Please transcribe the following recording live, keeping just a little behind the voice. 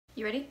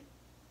You ready?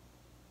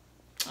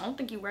 I don't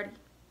think you're ready.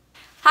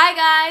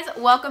 Hi guys,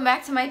 welcome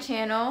back to my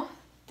channel.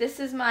 This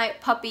is my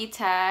puppy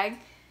tag.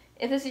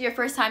 If this is your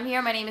first time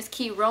here, my name is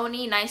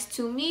Kironii. Nice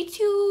to meet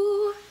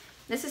you.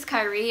 This is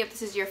Kyrie if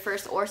this is your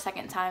first or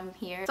second time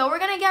here. So we're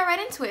gonna get right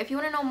into it. If you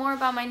wanna know more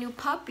about my new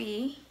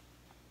puppy,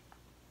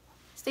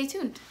 stay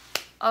tuned.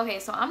 Okay,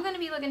 so I'm gonna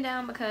be looking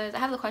down because I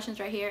have the questions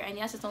right here, and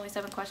yes, it's only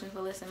 7 questions,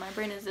 but listen, my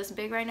brain is this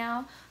big right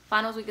now.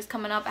 Finals week is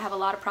coming up. I have a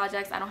lot of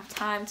projects. I don't have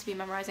time to be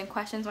memorizing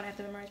questions when I have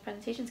to memorize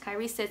presentations.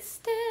 Kyrie, sit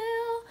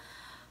still.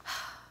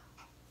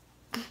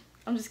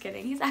 I'm just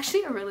kidding. He's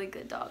actually a really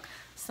good dog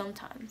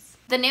sometimes.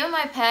 The name of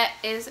my pet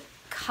is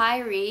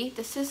Kyrie.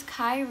 This is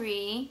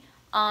Kyrie.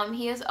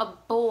 He is a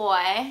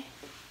boy,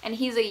 and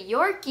he's a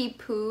Yorkie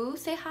poo.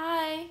 Say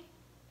hi.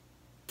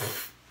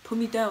 Put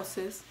me down,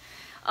 sis.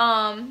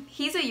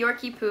 He's a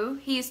Yorkie poo.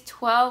 He's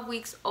 12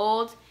 weeks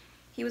old.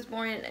 He was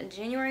born on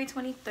January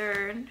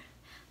 23rd.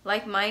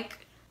 Like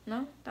Mike.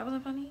 No, that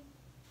wasn't funny.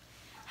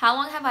 How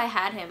long have I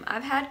had him?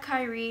 I've had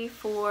Kyrie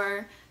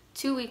for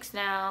 2 weeks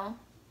now.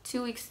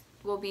 2 weeks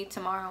will be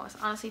tomorrow. It's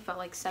honestly felt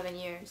like 7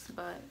 years,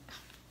 but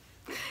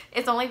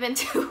it's only been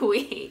 2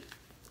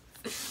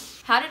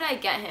 weeks. How did I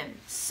get him?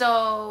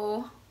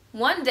 So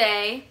one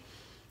day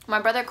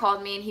my brother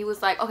called me and he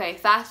was like, okay,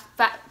 fast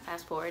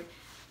forward.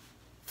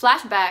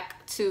 Flashback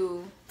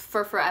to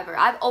forever.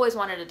 I've always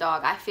wanted a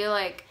dog. I feel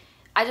like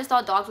I just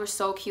thought dogs were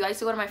so cute. I used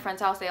to go to my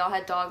friend's house. They all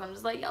had dogs. I'm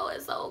just like, yo,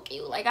 it's so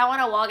cute. Like, I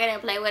want to walk in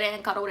and play with it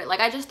and cuddle with it.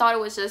 Like, I just thought it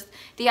was just,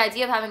 the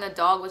idea of having a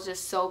dog was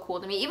just so cool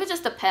to me. Even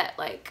just a pet.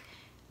 Like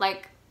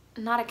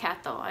not a cat,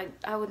 though.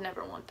 I would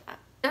never want that.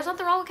 There's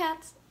nothing wrong with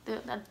cats.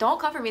 Don't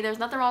come for me. There's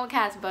nothing wrong with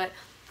cats. But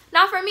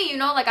not for me, you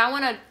know? Like, I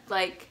want to,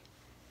 like,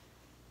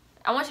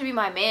 I want you to be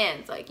my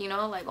man's, like, you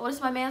know, like, oh, this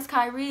is my man's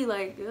Kyrie,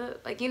 like,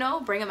 you know,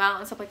 bring him out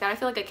and stuff like that. I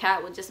feel like a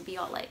cat would just be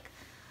all, like,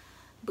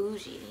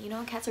 bougie, you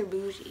know, cats are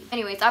bougie.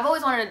 Anyways, I've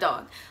always wanted a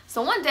dog.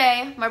 So one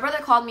day, my brother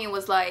called me and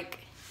was like,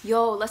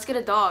 yo, let's get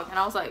a dog. And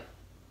I was like,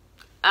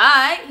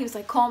 alright. He was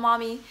like, call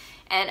mommy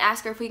and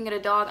ask her if we can get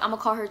a dog. I'm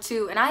gonna call her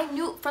too. And I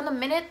knew, from the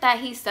minute that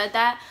he said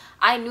that,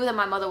 I knew that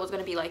my mother was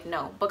gonna be like,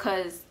 no,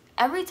 because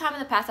every time in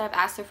the past that I've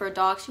asked her for a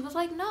dog, she was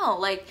like, no,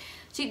 like,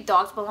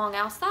 dogs belong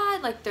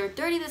outside, like, they're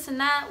dirty, this and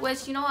that,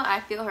 which, you know what, I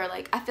feel her.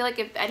 Like, I feel like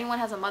if anyone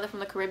has a mother from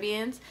the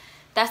Caribbeans,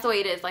 that's the way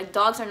it is. Like,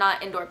 dogs are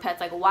not indoor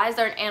pets. Like, why is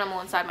there an animal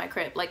inside my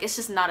crib? Like, it's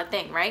just not a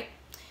thing, right?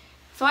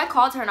 So I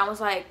called her and I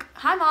was like,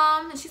 hi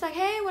mom, and she's like,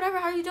 hey, whatever,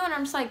 how are you doing? And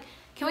I'm just like,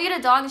 can we get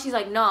a dog? And she's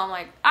like, no. I'm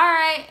like, all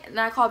right. And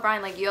then I called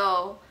Brian, like,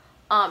 yo,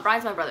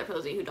 Brian's my brother, for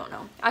those of you who don't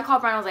know. I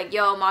called Brian, I was like,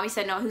 yo, mommy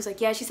said no. He was like,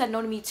 yeah, she said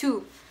no to me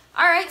too.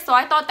 All right, so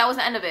I thought that was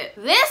the end of it.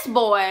 This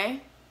boy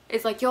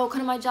is like, yo,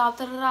 come to my job,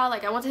 da da da.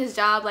 Like, I went to his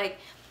job, like,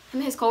 him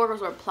and his coworkers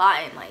were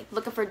plotting, like,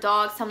 looking for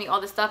dogs, telling me all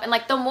this stuff. And,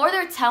 like, the more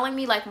they're telling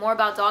me, like, more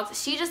about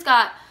dogs, she just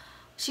got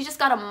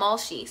a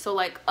Malshi, so,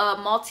 like, a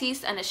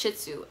Maltese and a Shih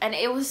Tzu. And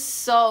it was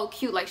so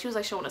cute. Like, she was,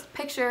 like, showing us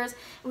pictures.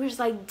 And we were just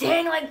like,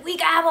 dang, like, we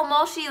gotta have a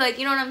Malshi. Like,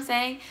 you know what I'm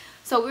saying?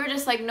 So we were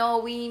just like, no,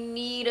 we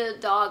need a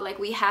dog. Like,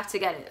 we have to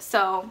get it.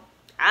 So,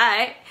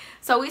 alright.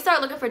 So we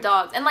started looking for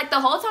dogs. And, like, the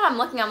whole time I'm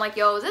looking, I'm like,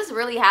 yo, is this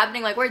really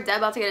happening? Like, we're dead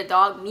about to get a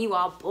dog.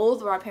 Meanwhile,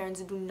 both of our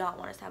parents do not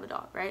want us to have a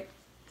dog, right?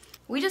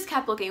 We just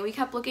kept looking. We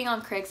kept looking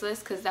on Craigslist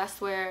because that's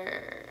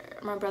where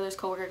my brother's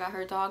coworker got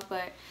her dog.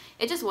 But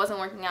it just wasn't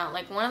working out.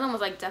 Like, one of them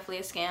was, like, definitely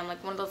a scam.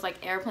 Like, one of those, like,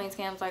 airplane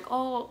scams. Like,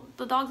 oh,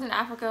 the dog's in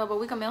Africa, but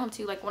we can mail him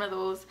to you. Like, one of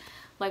those,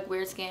 like,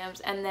 weird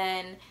scams. And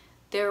then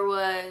there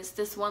was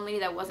this one lady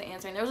that wasn't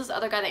answering. There was this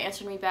other guy that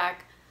answered me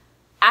back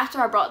after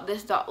I brought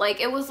this dog.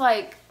 Like, it was,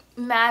 like,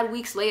 mad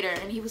weeks later,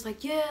 and he was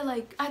like, yeah,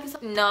 like, I guess.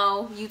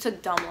 No, you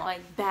took dumb, like,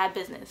 bad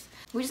business.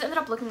 We just ended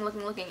up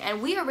looking, and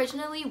we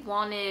originally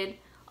wanted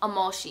a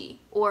Malshi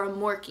or a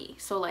Morkie,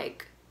 so,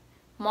 like,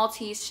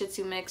 Maltese Shih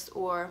Tzu mix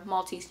or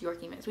Maltese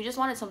Yorkie mix. We just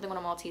wanted something with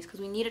a Maltese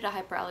because we needed a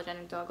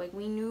hyperallergenic dog. Like,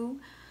 we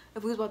knew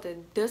if we was about to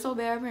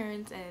disobey our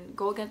parents and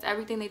go against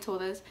everything they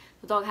told us,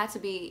 the dog had to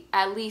be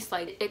at least,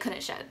 like, it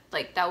couldn't shed.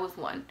 Like, that was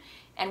one.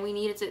 And we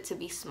needed it to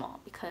be small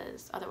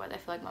because otherwise I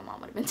feel like my mom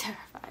would have been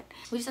terrified.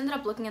 We just ended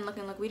up looking.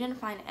 We didn't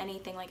find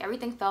anything. Like,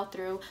 everything fell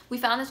through. We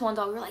found this one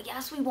dog. We were like,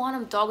 yes, we want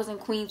him. Dog was in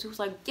Queens. We was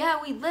like, yeah,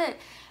 we lit.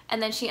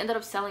 And then she ended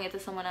up selling it to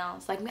someone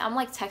else. Like, I'm,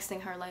 like,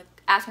 texting her, like,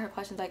 asking her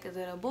questions, like, is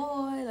it a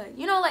boy? Like,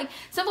 you know, like,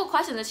 simple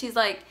questions. And she's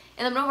like,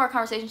 in the middle of our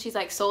conversation, she's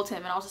like, sold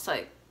him. And I was just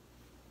like,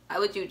 why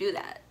would you do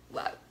that?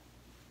 What?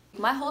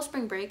 My whole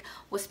spring break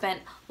was spent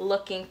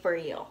looking for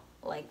you.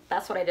 Like,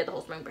 that's what I did the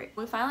whole spring break.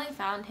 We finally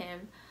found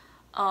him.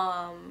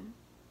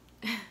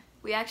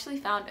 We actually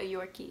found a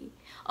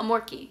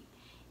Morkie,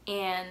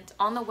 and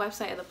on the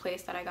website of the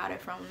place that I got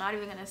it from, I'm not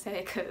even gonna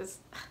say because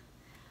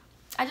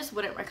I just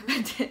wouldn't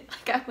recommend it.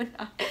 Like, I would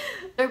not.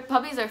 Their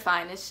puppies are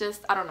fine. It's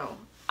just, I don't know.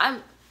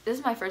 This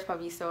is my first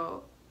puppy,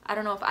 so I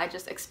don't know if I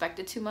just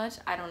expected too much.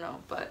 I don't know,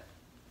 but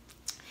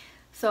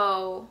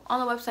so on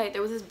the website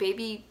there was this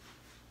baby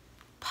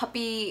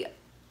puppy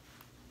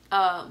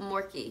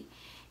Morkie.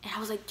 And I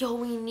was like, yo,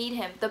 we need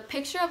him. The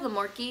picture of the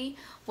Morkie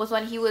was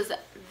when he was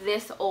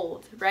this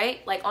old, right?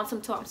 Like, on some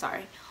tour, I'm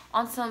sorry.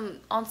 on some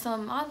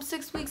I'm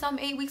 6 weeks, I'm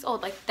 8 weeks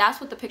old. Like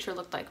that's what the picture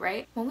looked like,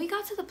 right? When we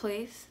got to the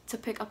place to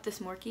pick up this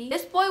Morkie,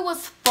 this boy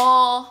was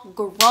full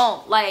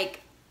grown.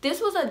 Like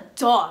this was a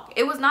dog.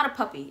 It was not a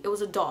puppy, it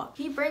was a dog.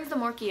 He brings the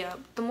Morkie up.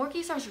 The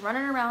Morkie starts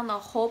running around the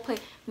whole place.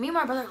 Me and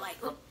my brother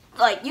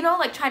like you know,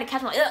 like trying to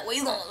catch him, like, what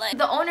you going, like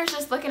the owner's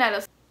just looking at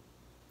us,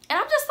 and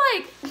I'm just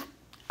like,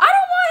 I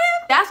don't want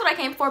him. That's what I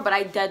came for, but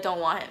I dead don't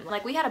want him.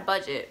 Like we had a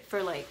budget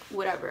for like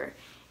whatever,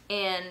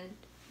 and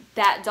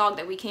that dog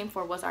that we came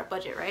for was our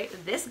budget, right?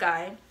 This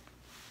guy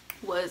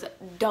was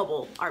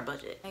double our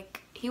budget.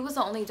 Like he was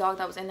the only dog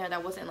that was in there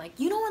that wasn't like,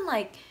 you know when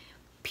like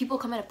people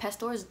come into pet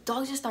stores,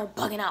 dogs just start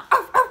bugging out,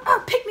 arf, arf,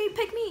 arf, pick me,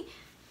 pick me.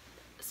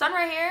 Son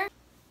right here,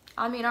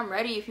 I mean, I'm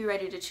ready if you're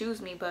ready to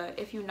choose me, but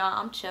if you're not,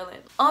 I'm chilling.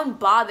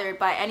 Unbothered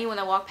by anyone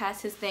that walked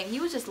past his thing. He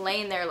was just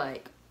laying there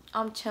like,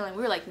 I'm chilling.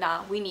 We were like,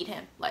 nah, we need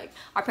him. Like,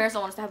 our parents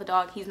don't want us to have a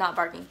dog. He's not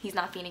barking. He's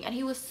not feeding. And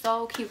he was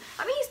so cute.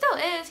 I mean, he still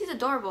is. He's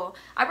adorable.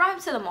 I brought him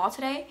to the mall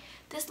today.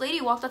 This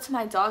lady walked up to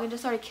my dog and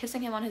just started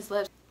kissing him on his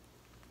lips.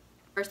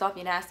 First off,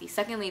 you nasty.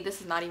 Secondly,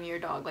 this is not even your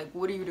dog. Like,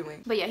 what are you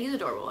doing? But yeah, he's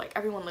adorable. Like,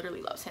 everyone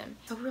literally loves him.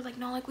 So we were like,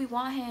 no, like, we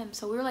want him.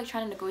 So we were like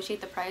trying to negotiate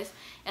the price.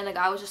 And the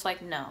guy was just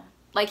like, no.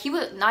 Like he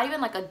was not even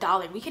like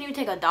 $1. We can't even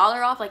take $1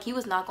 off. Like he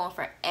was not going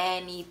for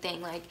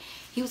anything. Like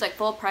he was like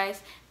full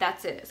price.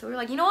 That's it. So we were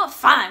like, you know what?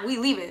 Fine, we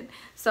leaving.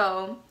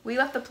 So we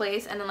left the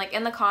place, and then like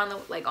in the car on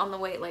the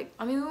way, like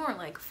I mean we weren't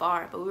like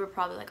far, but we were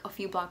probably like a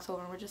few blocks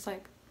over, and we're just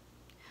like,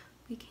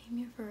 we came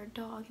here for a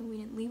dog and we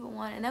didn't leave it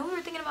one. And then we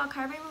were thinking about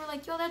Kyrie. We were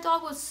like, yo, that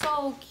dog was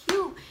so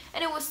cute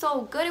and it was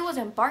so good. It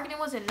wasn't barking. It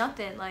wasn't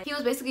nothing. Like he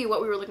was basically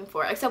what we were looking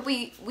for. Except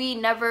we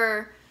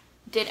never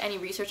did any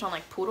research on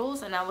like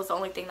poodles, and that was the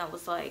only thing that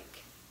was like,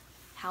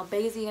 how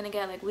big is he gonna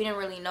get? Like we didn't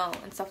really know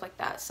and stuff like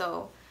that.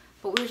 So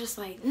but we were just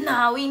like,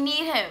 nah, we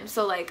need him.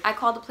 So like I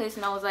called the place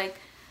and I was like,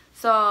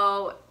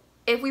 so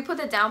if we put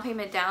the down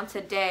payment down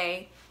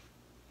today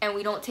and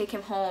we don't take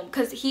him home,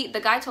 because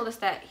the guy told us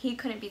that he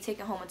couldn't be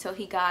taken home until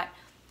he got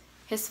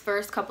his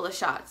first couple of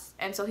shots,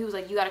 and so he was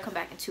like, you got to come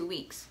back in 2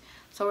 weeks.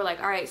 So we're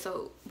like, all right.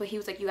 So but he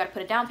was like, you got to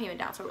put a down payment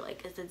down. So we're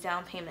like, is the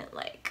down payment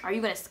like, are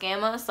you gonna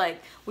scam us?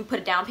 Like we put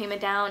a down payment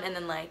down and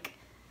then like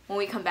when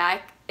we come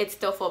back it's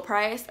still full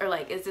price, or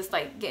like is this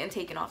like getting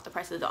taken off the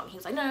price of the dog? He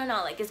was like, no,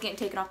 like it's getting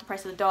taken off the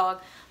price of the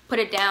dog. Put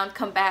it down,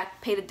 come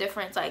back, pay the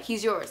difference, like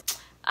he's yours.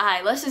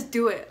 Alright, let's just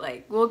do it.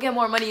 Like we'll get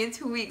more money in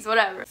 2 weeks,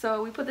 whatever.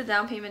 So we put the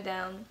down payment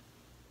down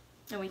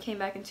and we came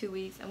back in 2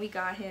 weeks and we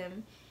got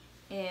him,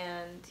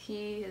 and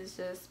he has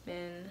just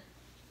been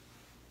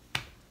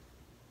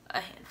a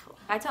handful.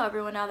 I tell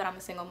everyone now that I'm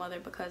a single mother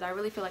because I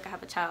really feel like I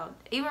have a child.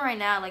 Even right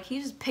now, like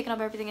he's just picking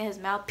up everything in his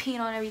mouth, peeing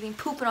on everything,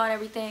 pooping on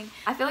everything.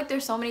 I feel like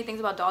there's so many things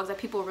about dogs that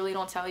people really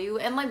don't tell you,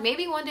 and like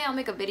maybe one day I'll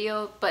make a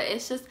video, but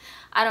it's just,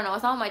 I don't know,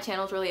 it's not what my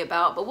channel's really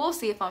about, but we'll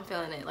see if I'm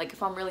feeling it, like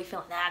if I'm really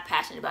feeling that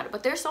passionate about it.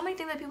 But there's so many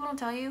things that people don't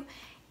tell you,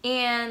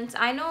 and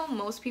I know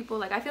most people,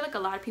 like I feel like a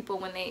lot of people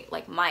when they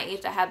like my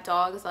age that have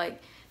dogs,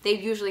 like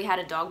they've usually had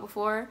a dog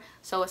before,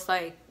 so it's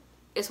like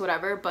it's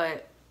whatever.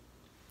 But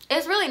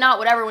it's really not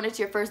whatever when it's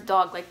your first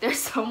dog. Like there's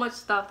so much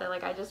stuff that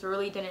like I just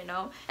really didn't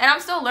know, and I'm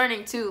still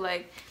learning too.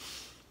 Like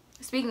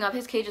speaking of,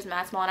 his cage is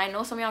mad small, and I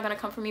know some of y'all gonna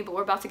come for me, but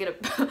we're about to get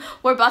a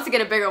we're about to get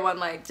a bigger one.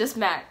 Like just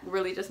mad,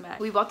 really just mad.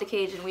 We bought the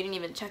cage and we didn't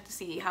even check to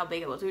see how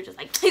big it was. We were just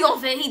like, he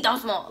gonna fit, he dumb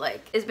small.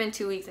 Like it's been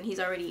 2 weeks and he's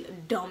already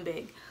dumb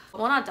big.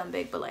 Well, not dumb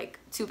big, but like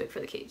too big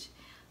for the cage.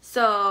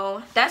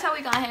 So that's how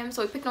we got him.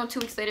 So we picked him up 2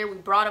 weeks later. We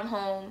brought him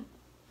home.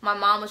 My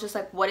mom was just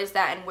like, what is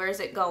that and where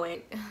is it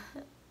going?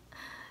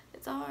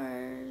 It's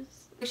ours.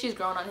 She's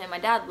grown on him. My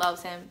dad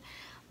loves him,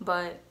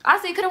 but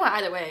honestly it could have went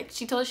either way.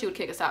 She told us she would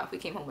kick us out if we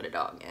came home with a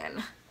dog,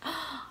 and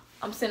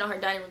I'm sitting on her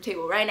dining room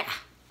table right now.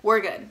 We're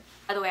good.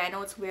 By the way, I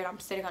know it's weird,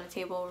 I'm sitting on a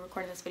table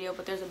recording this video,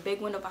 but there's a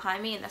big window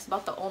behind me and that's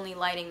about the only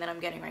lighting that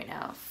I'm getting right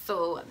now,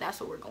 so that's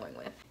what we're going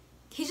with.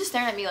 He's just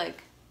staring at me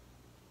like,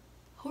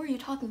 who are you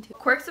talking to?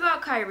 Quirks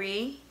about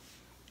Kyrie,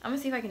 I'm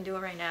gonna see if I can do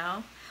it right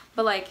now,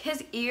 but like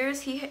his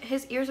ears,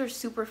 his ears are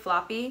super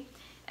floppy,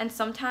 and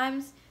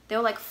sometimes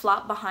they'll like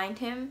flop behind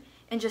him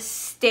and just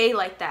stay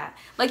like that.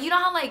 Like you know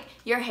how like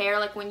your hair,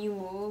 like when you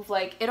move,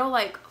 like it'll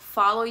like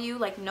follow you.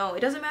 Like no, it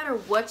doesn't matter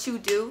what you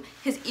do,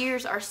 his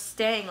ears are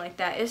staying like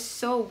that. It's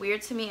so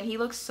weird to me, and he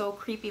looks so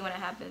creepy when it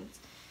happens.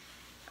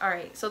 All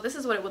right, so this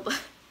is what it would look.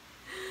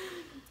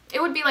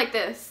 It would be like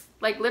this.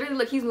 Like literally,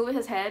 look, he's moving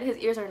his head, his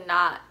ears are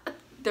not,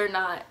 they're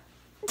not.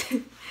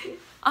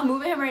 I'm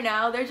moving him right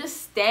now, they're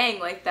just staying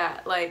like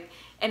that. Like,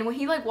 and when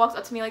he like walks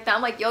up to me like that,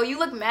 I'm like, yo, you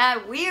look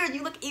mad weird,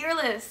 you look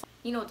earless.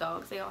 You know,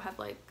 dogs, they all have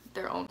like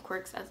their own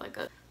quirks as like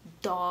a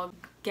dog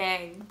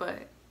gang,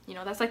 but you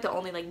know, that's like the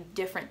only like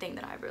different thing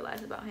that I've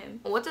realized about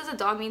him. What does a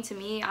dog mean to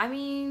me? I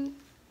mean,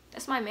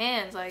 that's my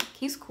man's. Like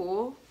he's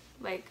cool.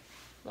 Like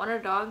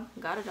wanted a dog,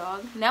 got a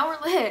dog, now we're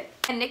lit.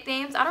 And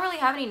nicknames, I don't really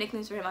have any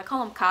nicknames for him. I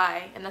call him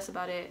Kai, and that's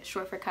about it,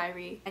 short for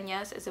Kyrie. And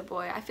yes, it's a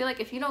boy. I feel like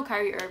if you know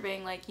Kyrie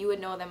Irving, like you would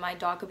know that my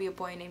dog could be a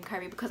boy named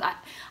Kyrie, because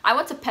I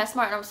went to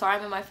PetSmart, and I'm sorry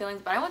I'm in my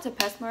feelings, but I went to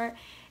PetSmart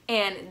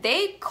and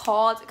they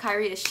called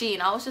Kyrie a she,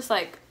 and I was just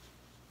like,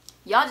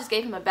 Y'all just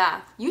gave him a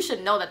bath. You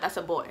should know that that's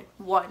a boy.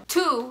 1.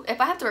 2,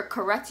 if I have to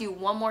correct you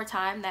one more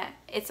time that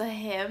it's a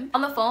him.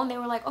 On the phone, they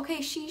were like,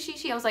 okay, she.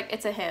 I was like,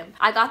 it's a him.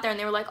 I got there and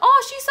they were like,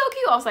 oh, she's so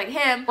cute. I was like,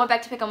 him. Went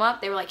back to pick him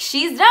up. They were like,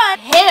 she's done.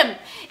 Him.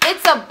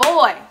 It's a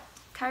boy.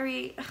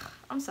 Kyrie,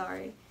 I'm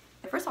sorry.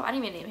 First of all, I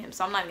didn't even name him,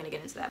 so I'm not even gonna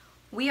get into that.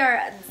 We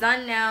are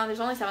done now. There's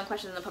only 7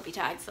 questions in the puppy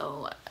tag,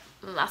 so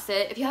that's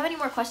it. If you have any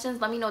more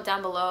questions, let me know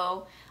down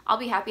below. I'll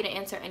be happy to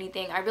answer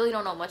anything. I really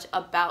don't know much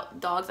about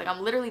dogs. Like,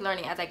 I'm literally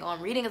learning as I go.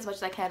 I'm reading as much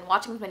as I can,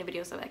 watching as many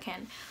videos as I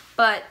can.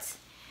 But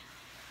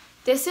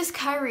this is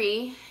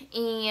Kyrie,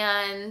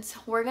 and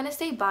we're gonna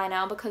say bye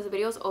now because the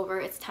video's over.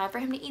 It's time for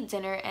him to eat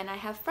dinner, and I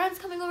have friends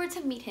coming over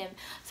to meet him.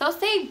 So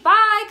say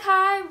bye,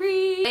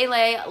 Kyrie.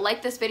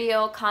 Like this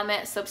video,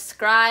 comment,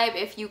 subscribe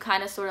if you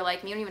kind of sort of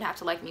like me. You don't even have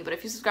to like me, but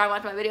if you subscribe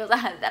and watch my videos,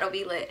 that'll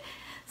be lit.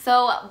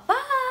 So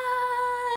bye.